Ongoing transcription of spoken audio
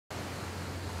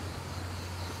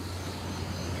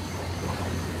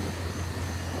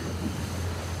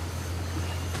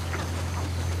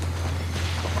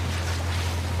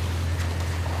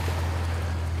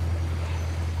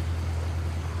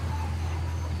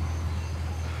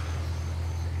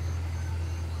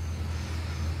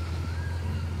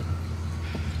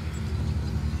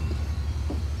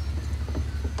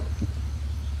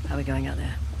we going out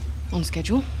there? On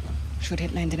schedule. Should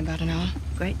hit land in about an hour.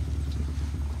 Great.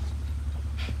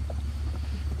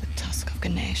 The tusk of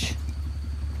Ganesh.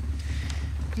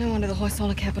 No wonder the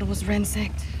Hoysala capital was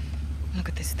ransacked. Look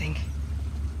at this thing.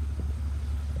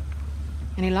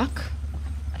 Any luck?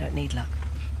 I don't need luck.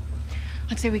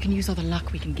 I'd say we can use all the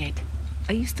luck we can get.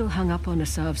 Are you still hung up on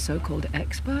Asav's so-called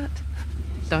expert?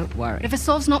 Don't worry. If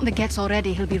Asav's not in the Gets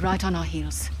already, he'll be right on our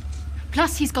heels.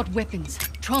 Plus, he's got weapons,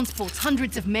 transports,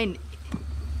 hundreds of men.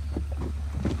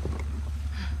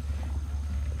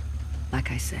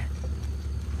 Like I said,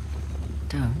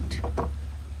 don't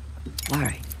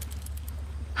worry.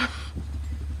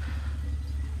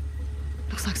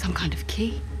 Looks like some kind of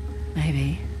key.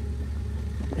 Maybe.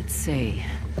 Let's see.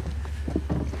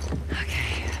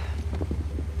 Okay.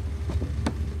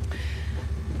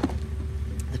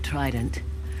 The trident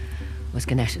was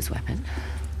Ganesh's weapon.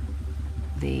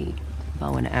 The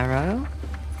bow and arrow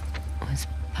was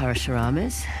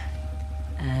Parashurama's.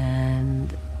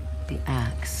 And the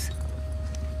axe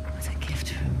was a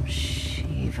gift from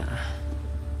Shiva.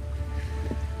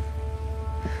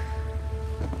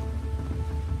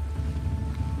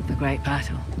 The great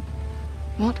battle.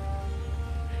 What?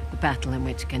 The battle in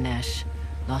which Ganesh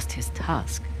lost his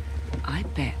tusk. I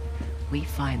bet we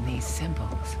find these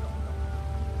symbols.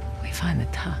 We find the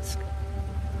tusk.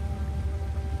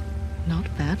 Not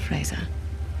bad, Fraser.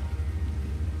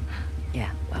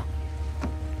 Yeah, well.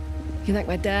 You can thank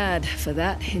my dad for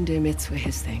that. Hindu myths were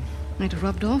his thing. It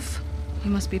rubbed off. You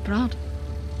must be proud.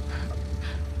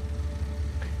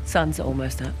 Sun's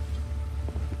almost up.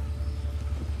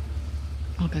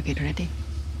 I'll go get ready.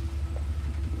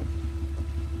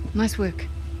 Nice work.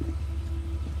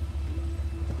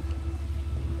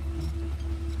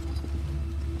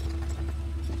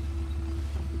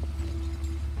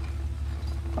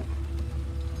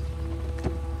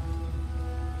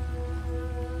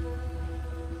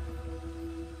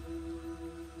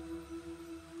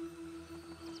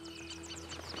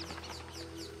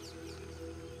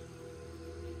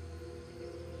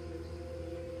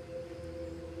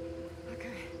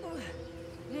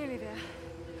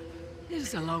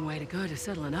 It's a long way to go to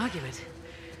settle an argument.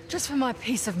 Just for my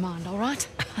peace of mind, all right?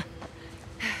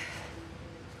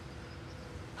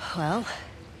 Well,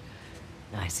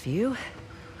 nice view.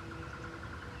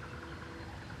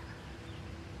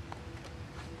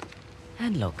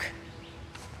 And look.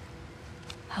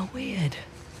 How weird.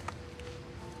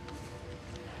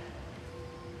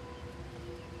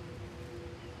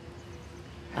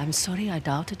 I'm sorry I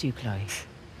doubted you, Chloe.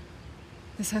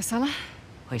 This Hoysala?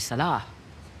 Hoysala.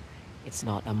 It's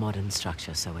not a modern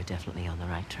structure, so we're definitely on the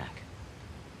right track.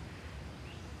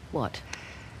 What?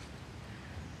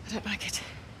 I don't like it.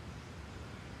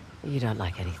 You don't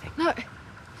like anything. No.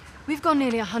 We've gone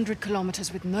nearly 100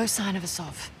 kilometers with no sign of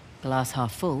Asav. Glass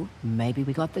half full, maybe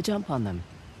we got the jump on them.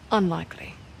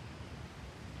 Unlikely.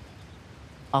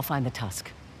 I'll find the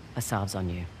tusk. Asav's on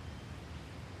you.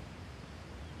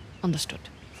 Understood.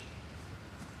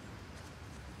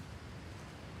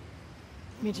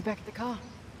 Meet you back at the car.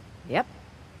 Yep.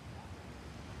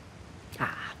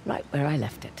 Ah, right where I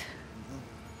left it.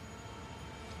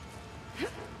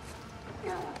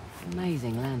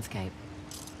 Amazing landscape.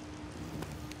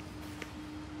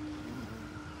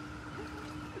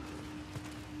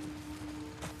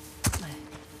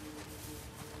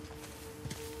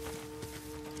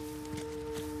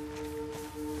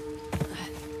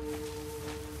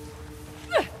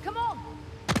 Come on!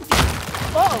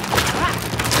 Oh!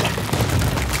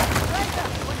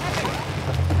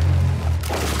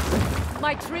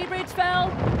 My tree bridge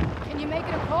fell. Can you make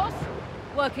it across?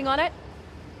 Working on it.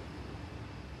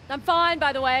 I'm fine,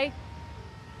 by the way.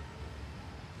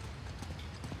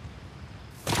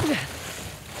 There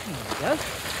you go.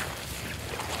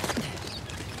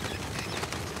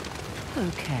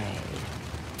 Okay.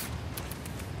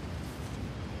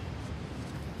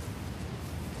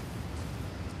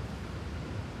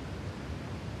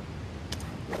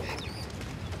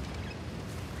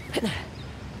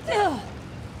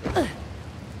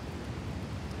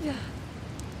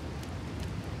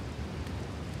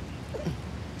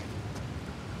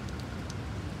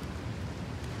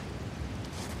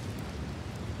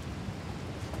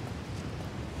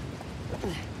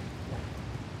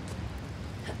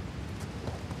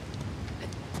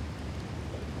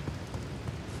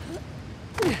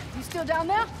 You still down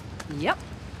there? Yep.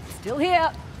 Still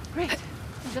here. Great.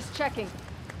 I'm just checking.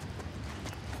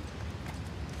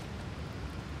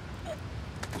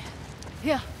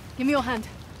 Here, give me your hand.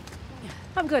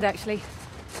 I'm good, actually.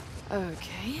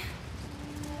 Okay.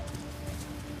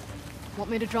 Want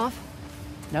me to drive?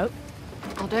 Nope.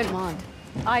 I don't mind.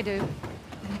 I do.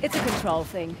 It's a control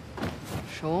thing.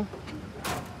 Sure.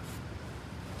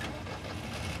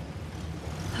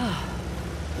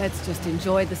 Let's just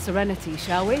enjoy the serenity,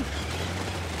 shall we?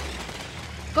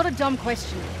 Got a dumb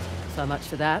question. So much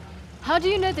for that. How do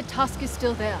you know the tusk is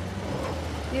still there?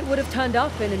 It would have turned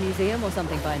up in a museum or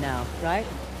something by now, right?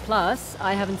 Plus,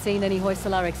 I haven't seen any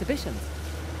Hoysala exhibitions.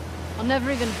 I've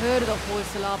never even heard of the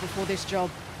Hoysala before this job.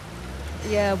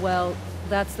 Yeah, well,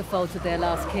 that's the fault of their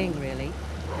last king, really.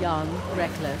 Young,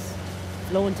 reckless,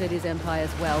 flaunted his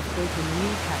empire's wealth, built a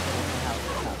new capital for House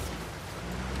of Tusk.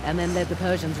 And then led the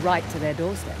Persians right to their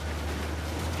doorstep.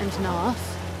 And now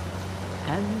us?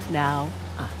 And now,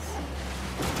 us.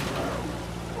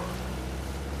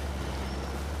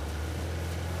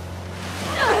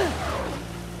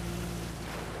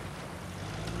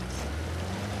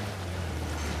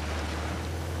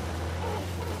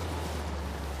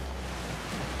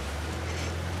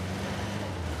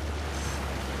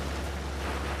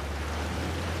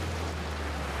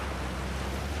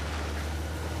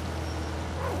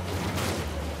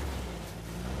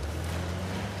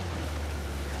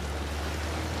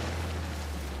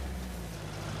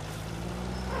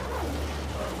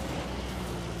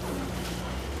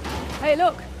 Hey,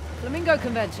 look! Flamingo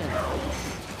convention.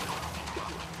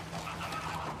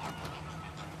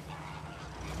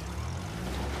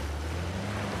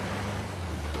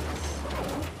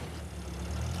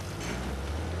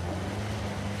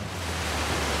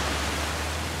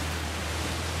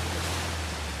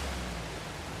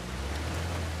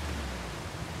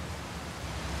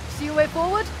 See your way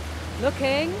forward?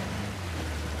 Looking.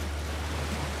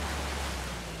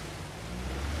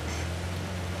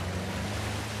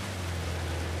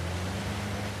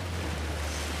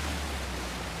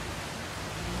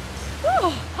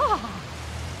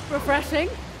 Refreshing.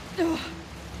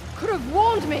 Could have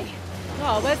warned me.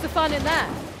 Oh, where's the fun in that?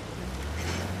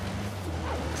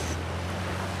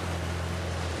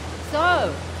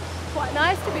 So, quite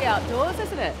nice to be outdoors,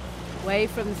 isn't it? Away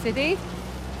from the city.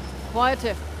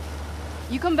 Quieter.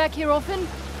 You come back here often?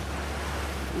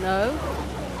 No,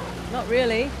 not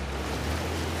really.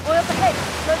 Oil up ahead.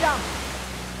 Slow down.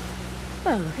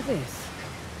 Well, look at this.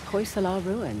 Hoysala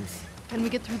ruins. Can we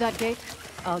get through that gate?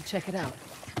 I'll check it out.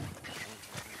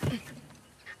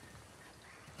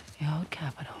 The old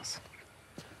capitals.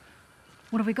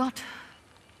 What have we got?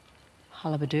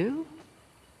 Halabadu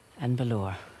and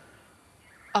Balor.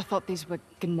 I thought these were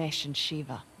Ganesh and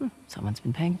Shiva. Someone's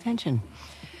been paying attention.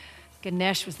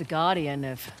 Ganesh was the guardian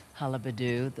of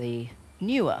Halabadu, the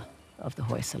newer of the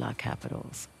Hoysala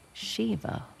capitals.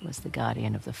 Shiva was the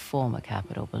guardian of the former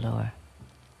capital, Balor.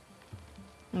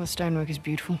 Well, the stonework is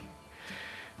beautiful.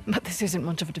 But this isn't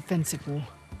much of a defensive wall.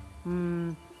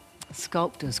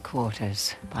 Sculptor's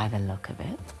quarters, by the look of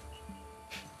it.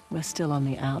 We're still on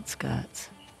the outskirts.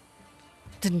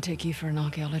 Didn't take you for an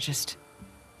archaeologist.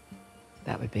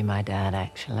 That would be my dad,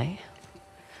 actually.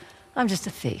 I'm just a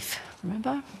thief,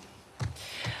 remember?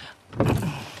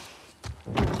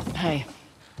 Hey,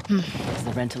 is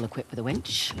the rental equipped with a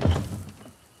winch?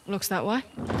 Looks that way.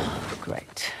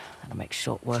 Great. That'll make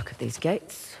short work of these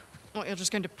gates. What, you're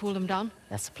just going to pull them down?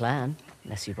 That's the plan,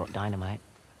 unless you brought dynamite.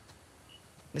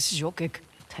 This is your gig.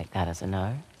 Take that as a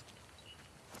no.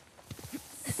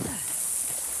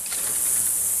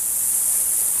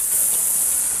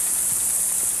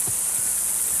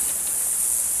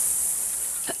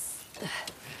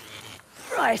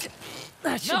 Right.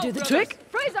 That should do the trick.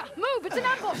 Fraser, move! It's an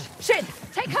ambush! Shit!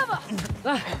 Take cover!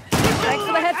 Thanks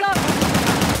for the heads up.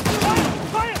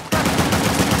 Fire!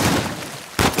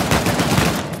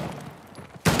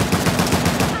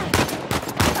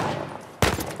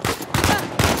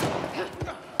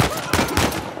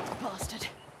 Bastard.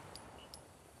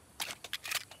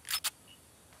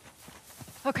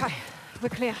 Okay, we're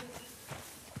clear.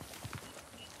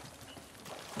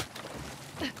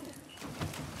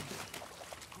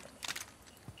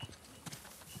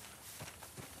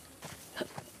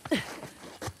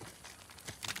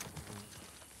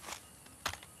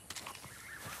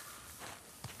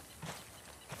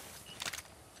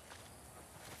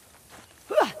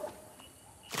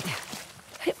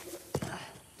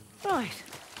 Right.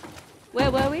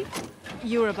 Where were we?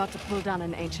 You were about to pull down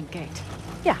an ancient gate.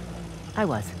 Yeah, I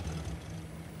was.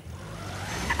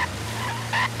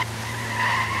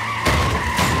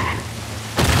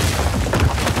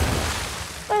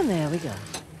 And there we go.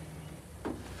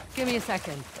 Give me a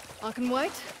second. I can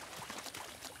wait.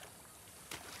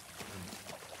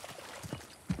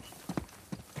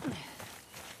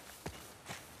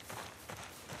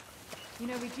 You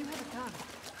know, we do have a gun.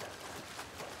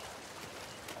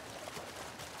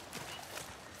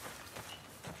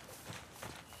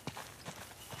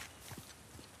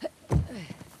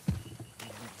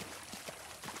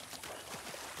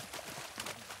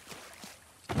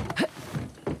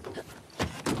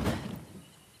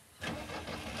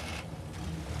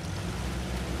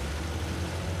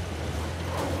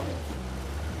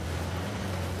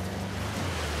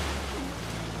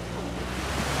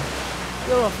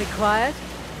 You're awfully quiet.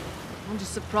 I'm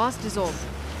just surprised is all.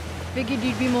 Figured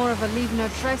you'd be more of a leave no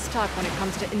trace type when it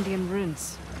comes to Indian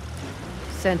ruins.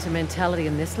 Sentimentality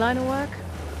in this line of work?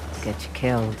 Get you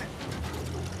killed.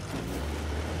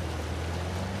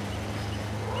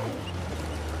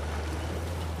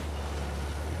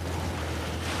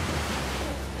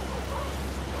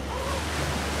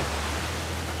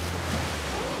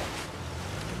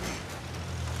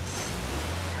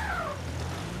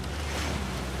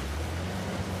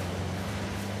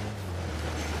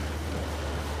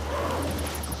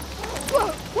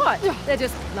 What? They're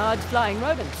just large flying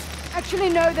rodents. Actually,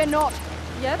 no, they're not.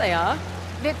 Yeah, they are.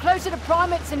 They're closer to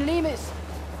primates and lemurs.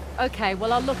 Okay,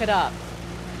 well, I'll look it up.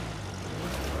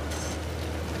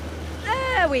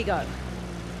 There we go.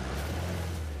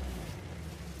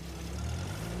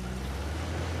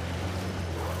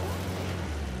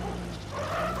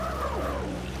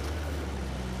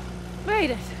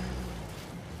 Made it.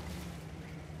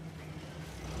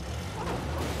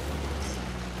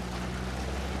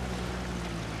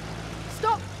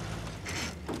 Stop.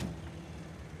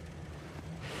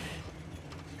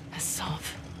 A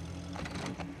sov.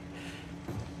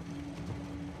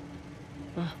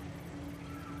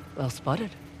 Well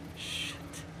spotted. Shit.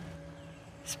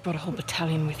 He's brought a whole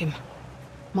battalion with him.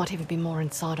 Might even be more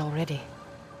inside already.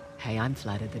 Hey, I'm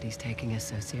flattered that he's taking us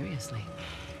so seriously.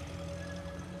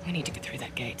 We need to get through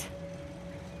that gate.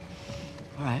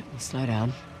 All right, we'll slow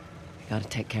down. We gotta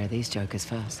take care of these jokers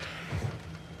first.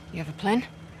 You have a plan?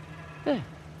 Yeah.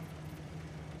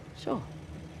 Sure.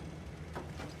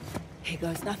 Here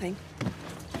goes nothing.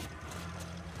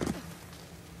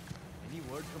 Any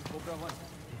word from Cobra 1?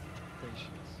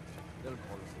 Patience. They'll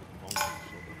call us with long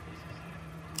shoulder faces.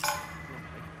 Don't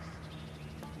like this.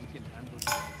 We can handle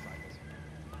the outsiders.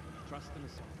 Trust in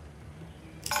us.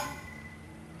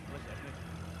 Let's admit,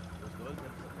 those girls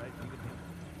have surprised me with him.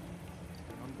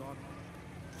 On God,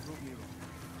 prove me wrong.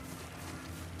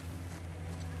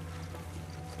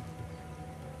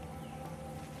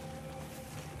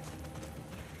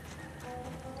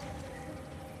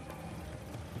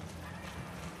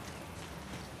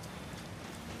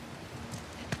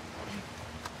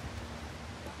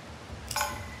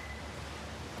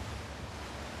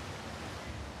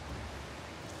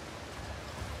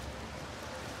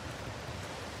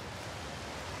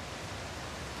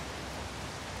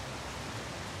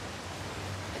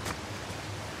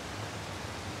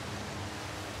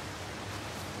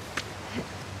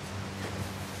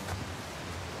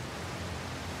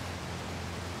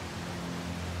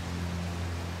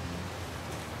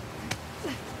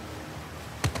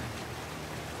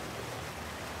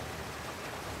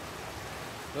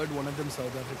 Heard one of them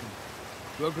South African.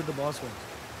 Worked with the boss once.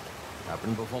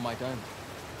 Happened before my time.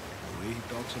 The way he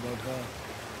talks about her,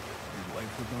 his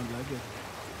wife would not like it.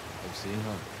 I've seen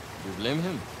her. You blame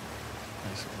him?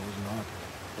 I suppose not.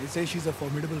 They say she's a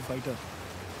formidable fighter.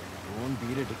 Don't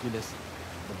be ridiculous.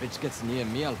 The bitch gets near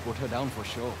me, I'll put her down for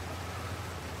sure.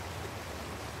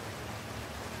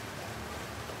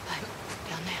 Hey,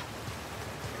 down there.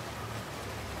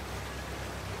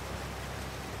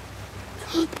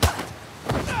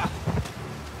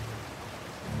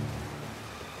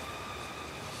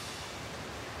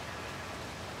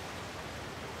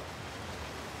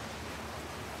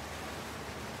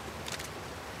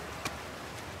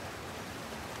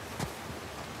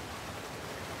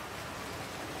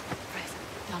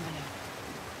 Down below.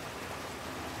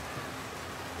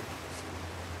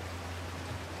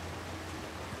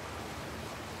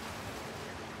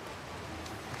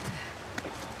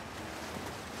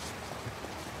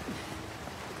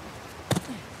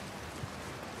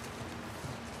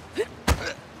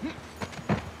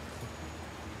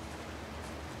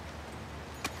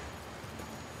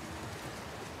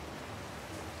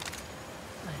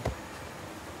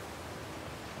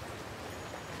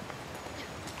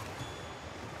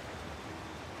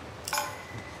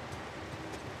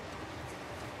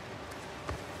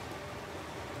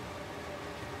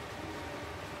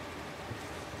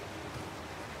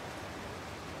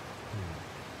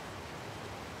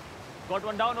 Got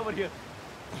one down over here.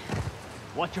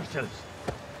 Watch yourselves.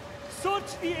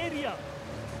 Search the area.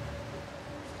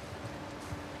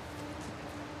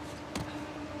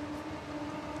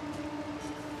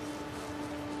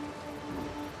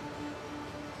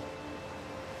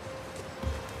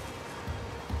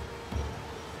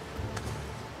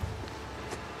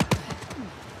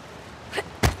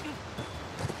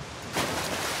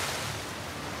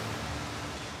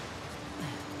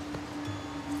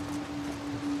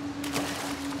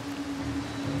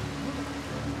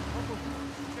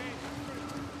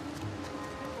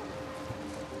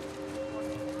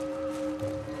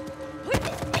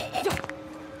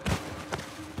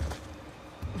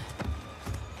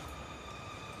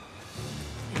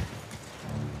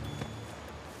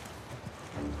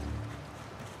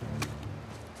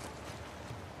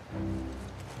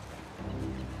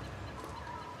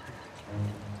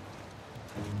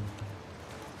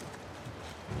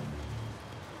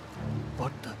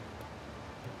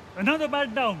 Another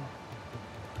man down.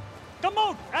 Come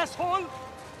out, asshole!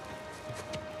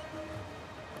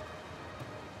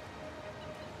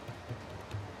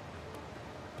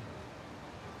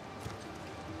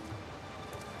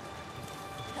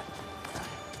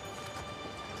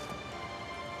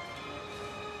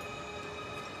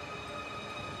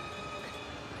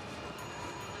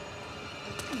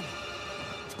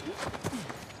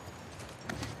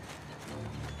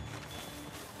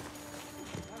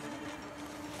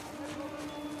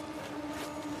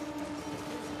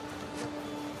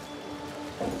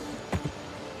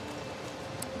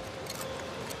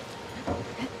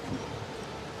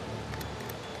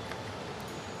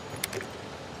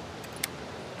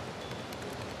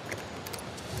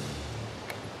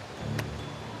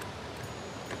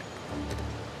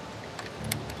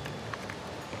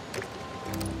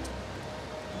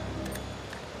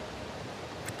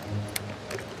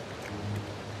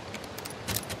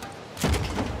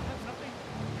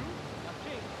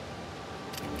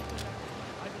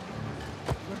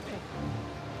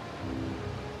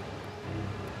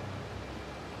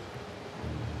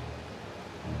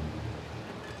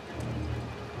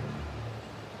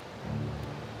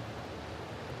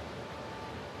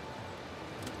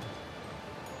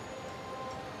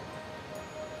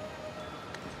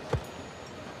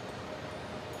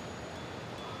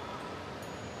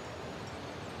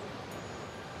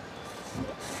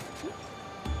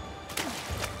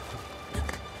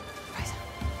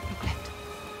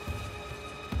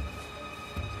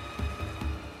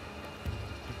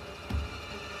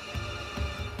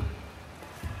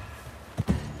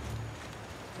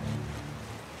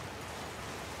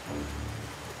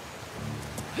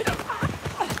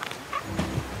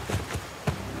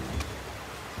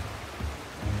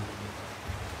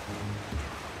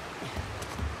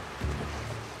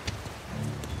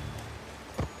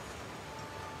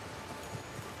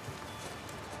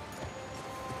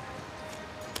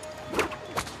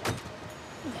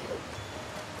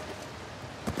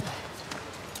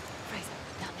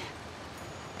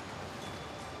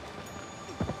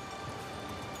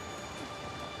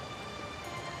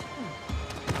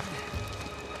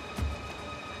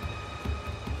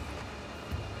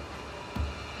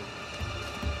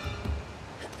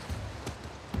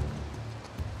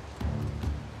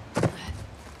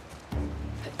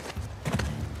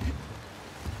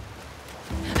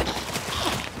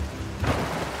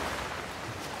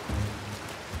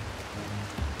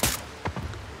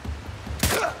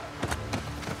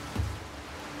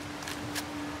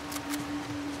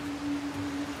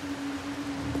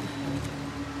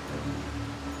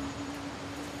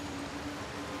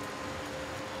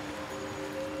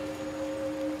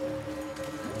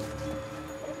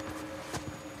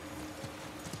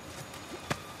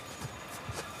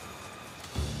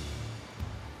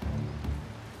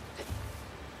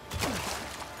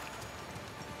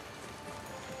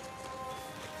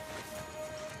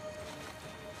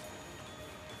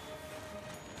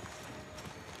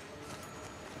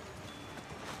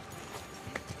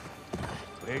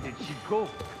 Where did she go?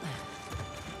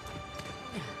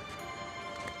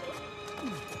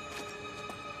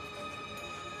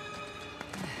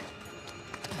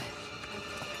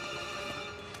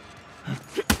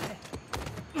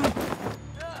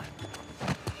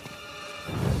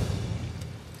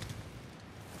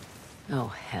 Oh,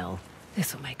 hell.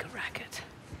 This'll make a racket.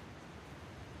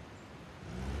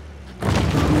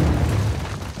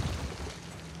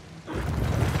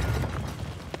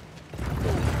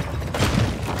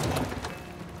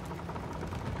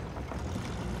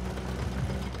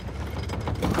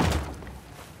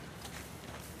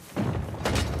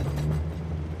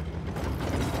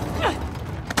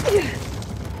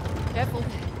 Careful.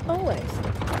 Always.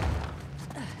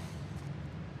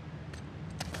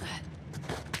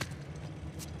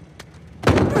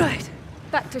 Right.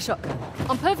 Back to shotgun.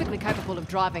 I'm perfectly capable of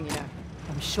driving, you know.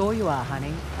 I'm sure you are,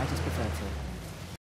 honey. I just prefer to.